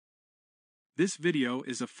This video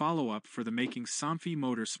is a follow-up for the Making Somfy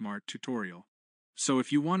Motor Smart tutorial. So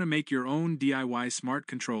if you want to make your own DIY smart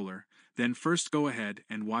controller, then first go ahead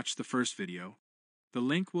and watch the first video. The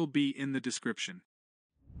link will be in the description.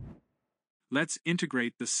 Let's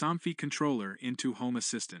integrate the Somfy controller into Home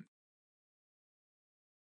Assistant.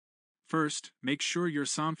 First, make sure your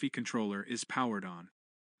Somfy controller is powered on.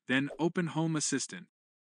 Then open Home Assistant.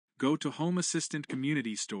 Go to Home Assistant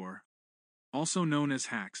Community Store, also known as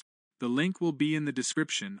Hacs. The link will be in the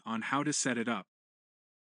description on how to set it up.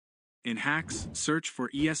 In Hacs, search for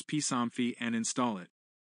ESPSomfy and install it.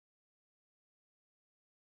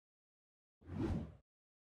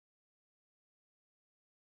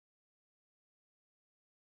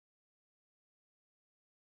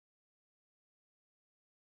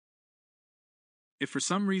 If for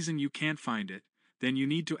some reason you can't find it, then you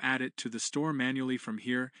need to add it to the store manually from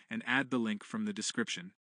here and add the link from the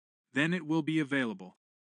description. Then it will be available.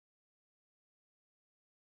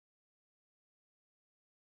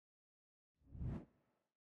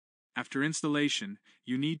 After installation,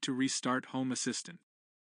 you need to restart Home Assistant.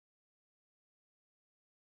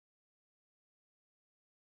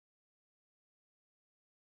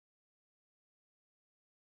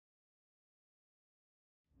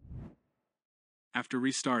 After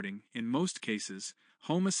restarting, in most cases,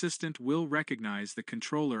 Home Assistant will recognize the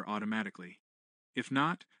controller automatically. If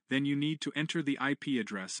not, then you need to enter the IP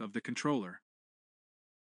address of the controller.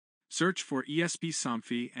 Search for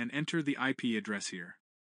ESPSomfy and enter the IP address here.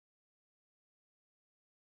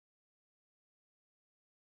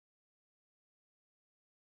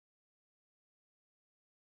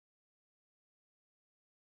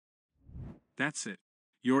 That's it.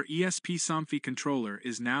 Your ESPSomfy controller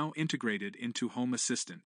is now integrated into Home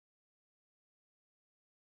Assistant.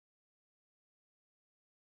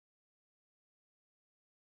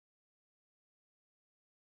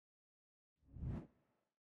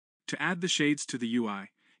 To add the shades to the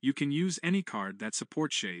UI, you can use any card that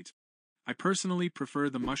supports shades. I personally prefer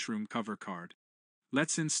the mushroom cover card.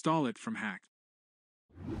 Let's install it from Hacs.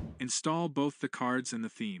 Install both the cards and the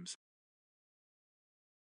themes.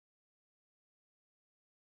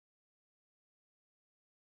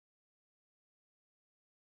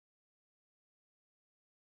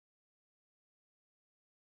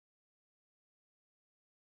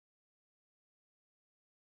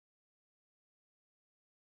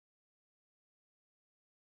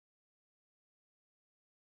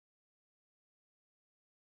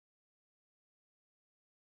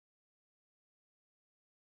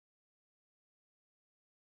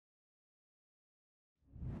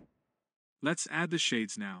 Let's add the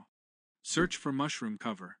shades now. Search for mushroom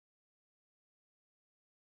cover.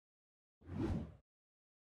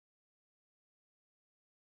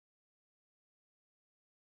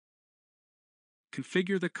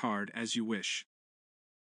 Configure the card as you wish.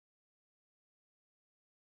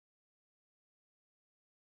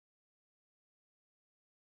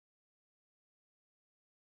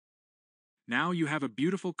 Now you have a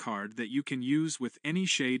beautiful card that you can use with any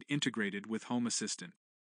shade integrated with Home Assistant.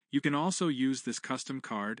 You can also use this custom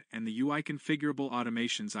card and the UI configurable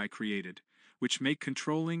automations I created, which make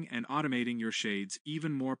controlling and automating your shades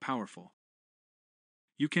even more powerful.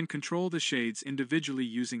 You can control the shades individually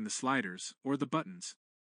using the sliders or the buttons.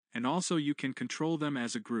 And also you can control them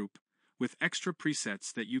as a group, with extra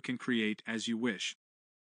presets that you can create as you wish.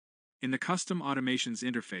 In the Custom Automations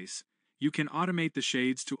interface, you can automate the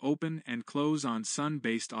shades to open and close on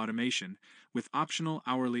sun-based automation with optional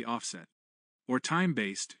hourly offset, or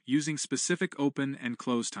time-based using specific open and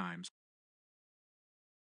close times.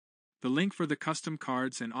 The link for the custom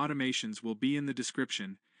cards and automations will be in the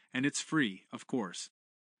description, and it's free, of course.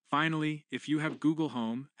 Finally, if you have Google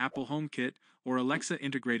Home, Apple HomeKit, or Alexa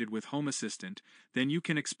integrated with Home Assistant, then you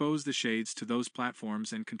can expose the shades to those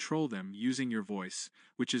platforms and control them using your voice,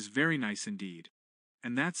 which is very nice indeed.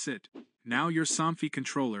 And that's it. Now your Somfy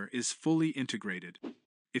controller is fully integrated.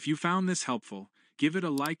 If you found this helpful, give it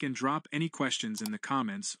a like and drop any questions in the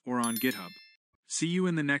comments or on GitHub. See you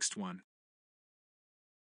in the next one.